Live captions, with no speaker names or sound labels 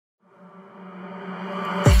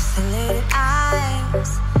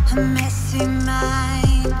登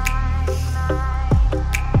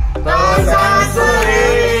山之旅。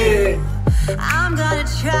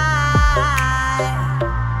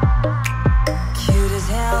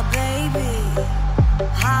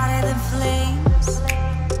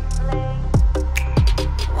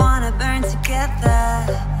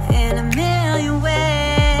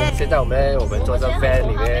现在我们坐在 van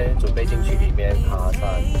里面，准备进去里面爬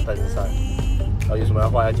山、登山。有什么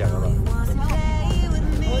话要讲的吗？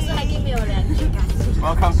我是还没有人。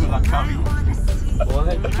Welcome to Langkawi。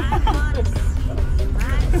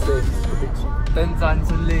登山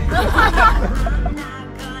顺利。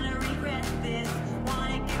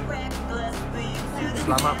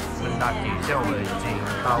Selamat mendaki， 现在我们已经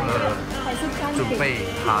到了准备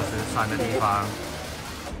爬神山的地方。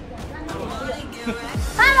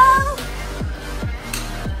Hello。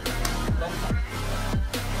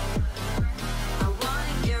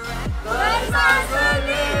登山顺利。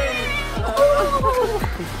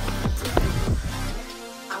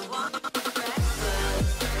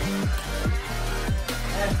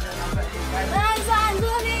登山顺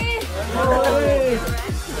利。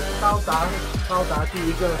到达第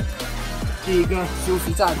一个休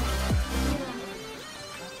息站。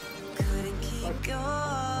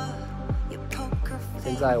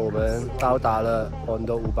现在我们到达了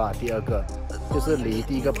Pondok Ubah 第二个，就是离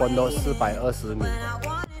第一个 Pondok 420米。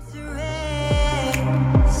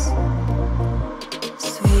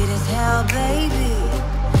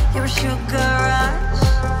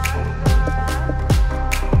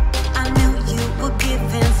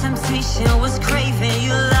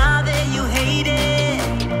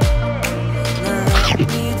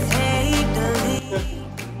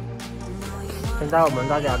现在我们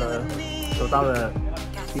大家呢都到了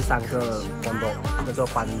第3个 Pondok， 叫做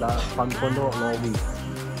Pondok Novi，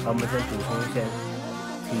 我们先补充一些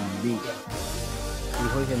体力，补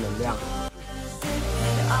充一些能量。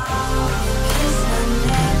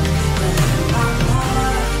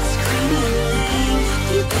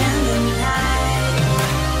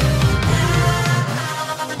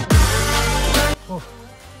哦，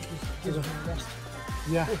这种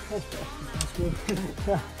 ，Yeah，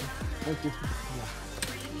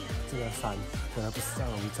 这个山真的不是这样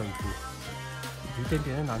容易征服，有一点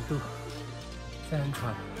点的难度，现在很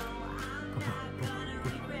喘。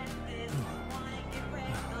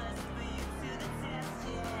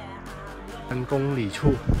3公里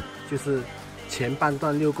处就是前半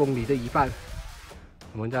段6公里的一半，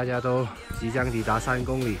我们大家都即将抵达3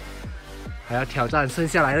公里，还要挑战剩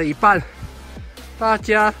下来的一半，大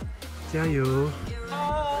家加油！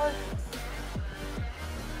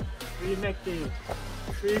 We make it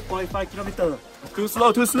 3.5 kilometer. Too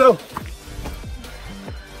slow, too slow.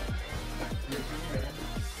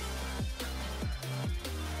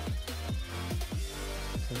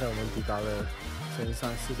 现在我们抵达了神山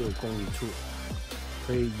45公里处，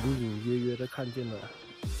可以隐隐约约的看见了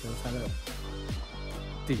神山的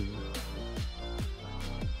顶，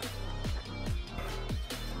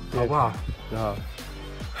好不好？啊，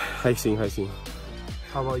还行还行。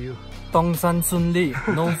How about you？ 登山顺利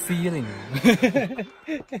 ，no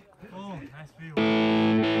feeling。Oh, nice view.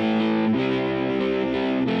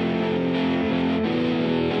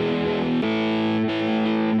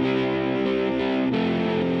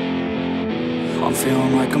 I'm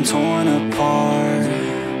feeling like I'm torn apart,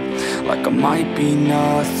 like I might be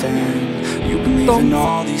nothing. You've been leaving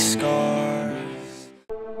all these scars.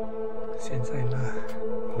 现在呢，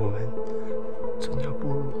我们正要步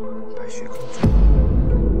入白雪公主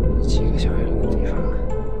7个小矮人的地方，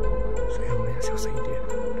所以我们要小声一点，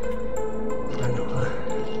不然的话，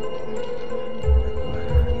我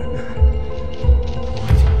会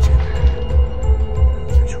听见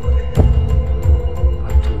最初的把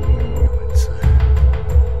土里面的文字，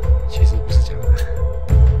其实不是这样的，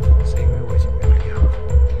是因为我已经没有理好，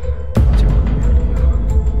讲话没有理好。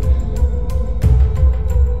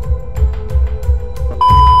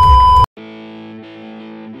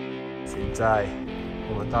现在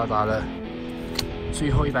我们到达了最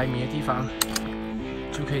后100米的地方，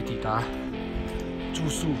就可以抵达住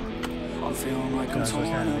宿。刚才说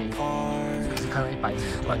下来累，只是看到100米，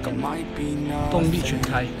突然动力全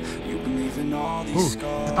开。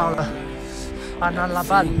到了巴拿拉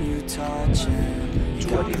班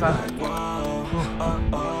住的地方。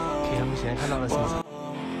可以很明显看到的是什么？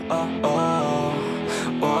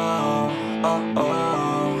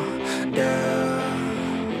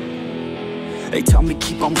 They tell me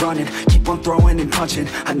keep on running, keep on throwing and punching.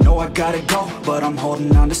 I know I gotta go, but I'm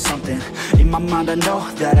holding on to something. In my mind I know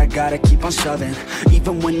that I gotta keep on shoving.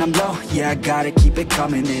 Even when I'm low, yeah, I gotta keep it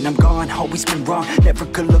coming. And I'm gone, always been wrong, never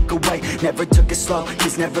could look away. Never took it slow,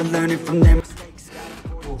 kids never learning from their mistakes.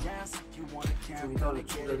 终于到了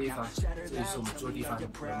住的地方，这里是我们住的地方，有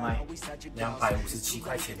卖257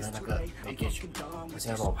块钱的那个 package。我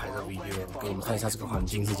现在帮我拍个 video， 给你们看一下这个环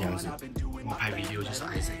境是这样子。我们拍 video 就是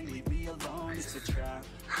Isaac，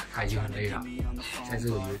 他已经很累了。现在这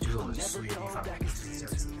个就是我们睡的地方，就是这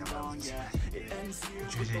样子。我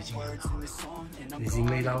觉得已经很好了，已经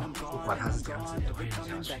累到不管他是这样子，都会很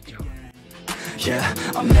想睡觉。Yeah,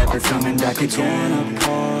 I'm never coming back again.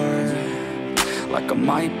 Like I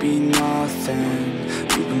might be nothing.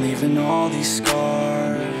 You believe in all these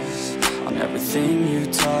scars on everything you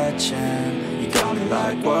touch, and you got me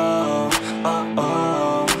like whoa, oh,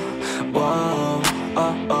 oh, whoa,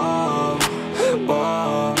 oh, oh,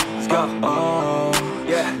 whoa, let's go, oh,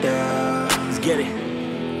 yeah, yeah, let's get it.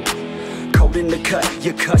 Cold in the cut,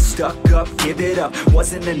 your cut stuck up, give it up.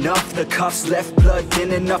 Wasn't enough, the cuffs left blood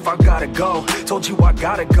thin enough. I gotta go, told you I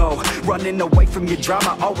gotta go. Running away from your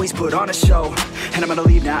drama, always put on a show. And I'm gonna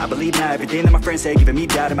leave now, I believe now. Everything that my friends say, giving me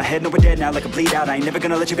doubt. In my head, no, we're dead now, like a bleed out. I ain't never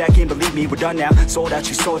gonna let you back in, believe me, we're done now. Sold out,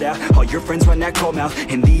 you sold out. All your friends run that cold mouth.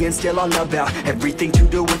 In the end, still all about everything to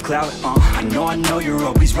do with clout. I know you're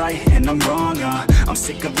always right, and I'm wrong. I'm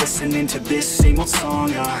sick of listening to this same old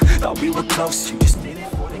song. Thought we were close, you just did it.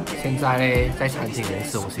 现在呢，在场景人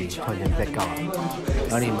吃东西，突然间被告了。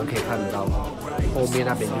然后你们可以看得到，后面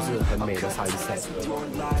那边就是很美的山色，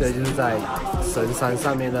这就是在神山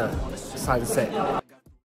上面的山色。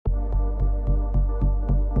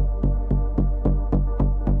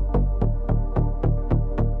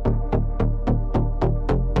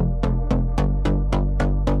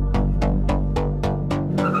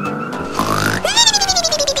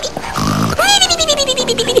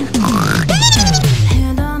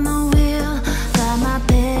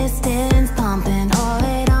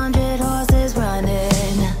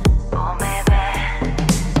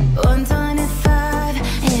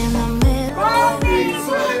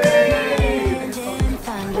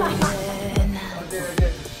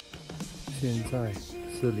现在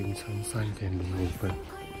是凌晨3点05分，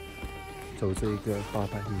走这一个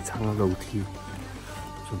800米长的楼梯，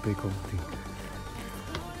准备攻顶。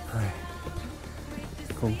唉，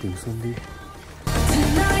攻顶顺利。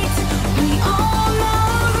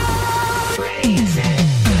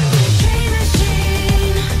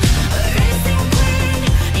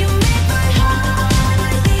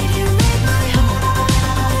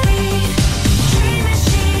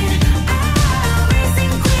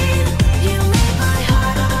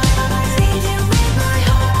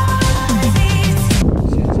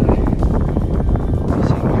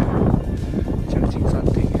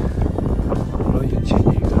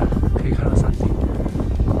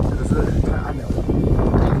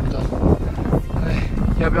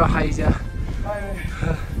要不要嗨一下？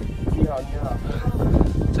你好，你好。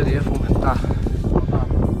这里的风很大。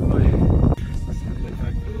对。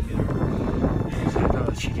现在到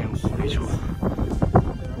了7.5公里处，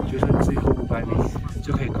就剩最后500米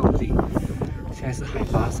就可以攻顶。现在是海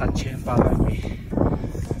拔3800米，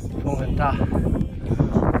风很大，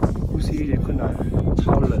呼吸有点困难，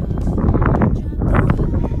超冷。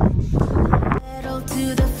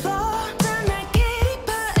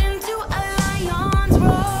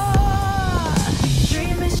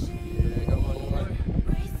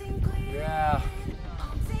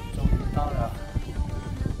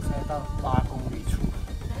8公里处，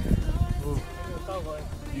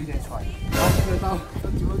有点喘。车到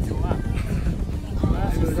99啊！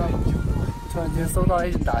车到，突然间受到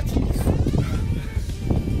一点打击。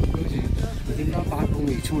恭喜，已经到8公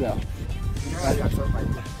里处了。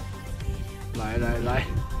来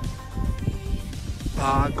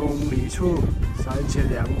，8公里处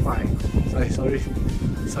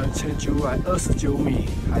3929米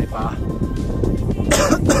海拔。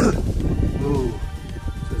哦。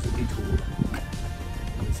这是地图，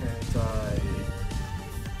现在在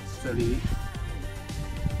这里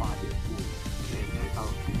8点5，现在到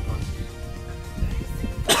地方。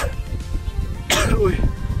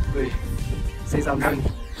喂 ，say something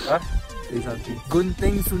啊 ，say something。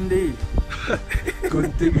Gunting顺利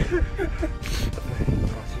，Gunting。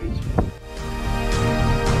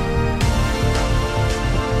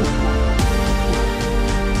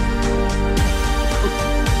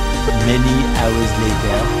Many hours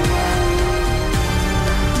later.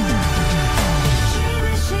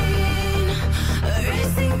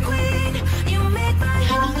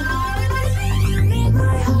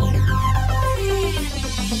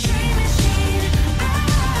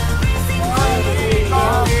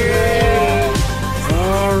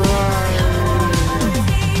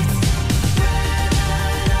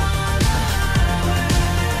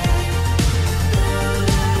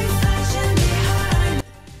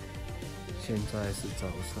 早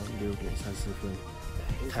上6点30分，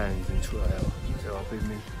太阳已经出来了，在我背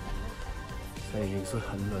面，现在已经是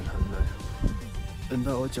很冷，冷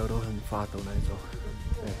到我脚都很发抖那一种。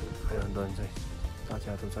哎，还有很多人在，大家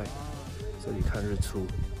都在这里看日出。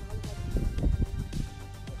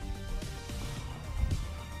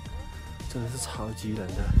真的是超级冷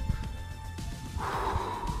的，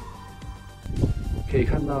可以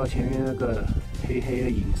看到前面那个黑黑的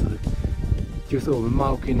影子，就是我们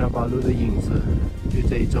冒 Kinabalu 的影子，就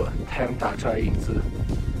这一座太阳打出来的影子。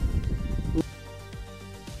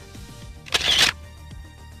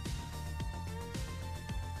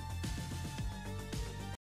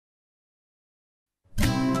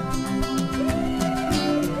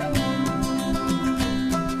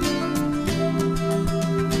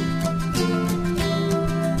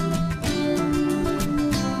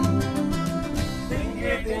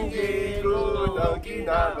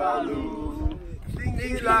Kinabalu,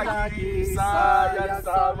 tinggi lagi sayang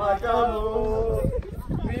sama kamu.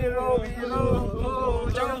 Biru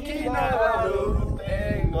ujung Kinabalu,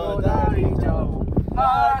 tengok dari jauh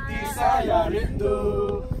hati saya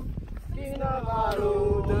rindu.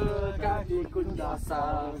 Kinabalu dekat di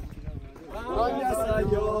kundasan, hanya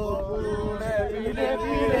saja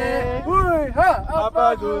pilih-pilih.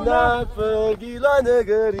 Apa guna pergi luar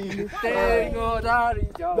negeri? Tengok dari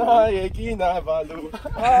jauh dari Kinabalu,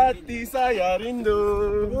 hati saya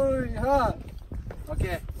rindu.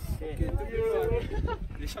 Okay.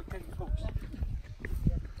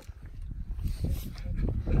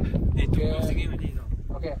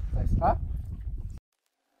 Okay. Huh?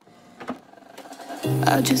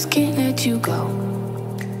 I just can't let you go.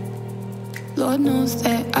 Lord knows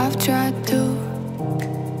that I've tried to.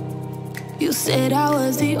 You said I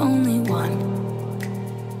was the only one.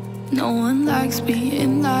 No one likes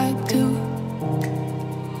being lied to.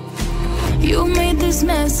 You made this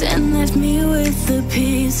mess and left me with the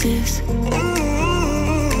pieces.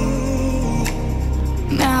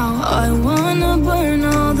 Now I wanna burn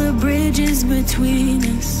all the bridges between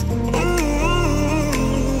us.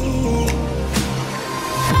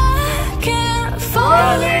 I can't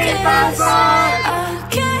forget. I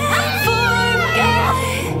can't forget.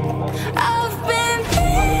 I've been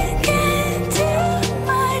thinking too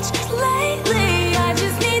much lately. I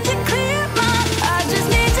just need to clear my head.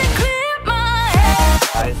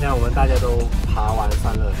 来，现在我们大家都爬完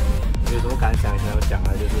山了，有什么感想想要讲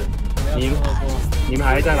的？就是你们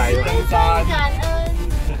还在来吗？感恩。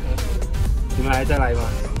你们还在来吗？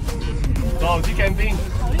走去 camping。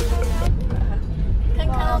看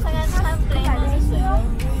play 还是水哦？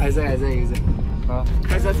还在。好，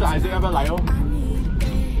看下次还是要不要来哦？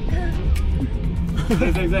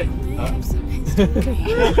对。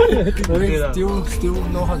Still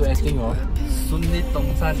know how to acting 哦。顺利登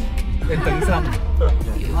山。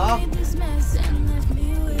好。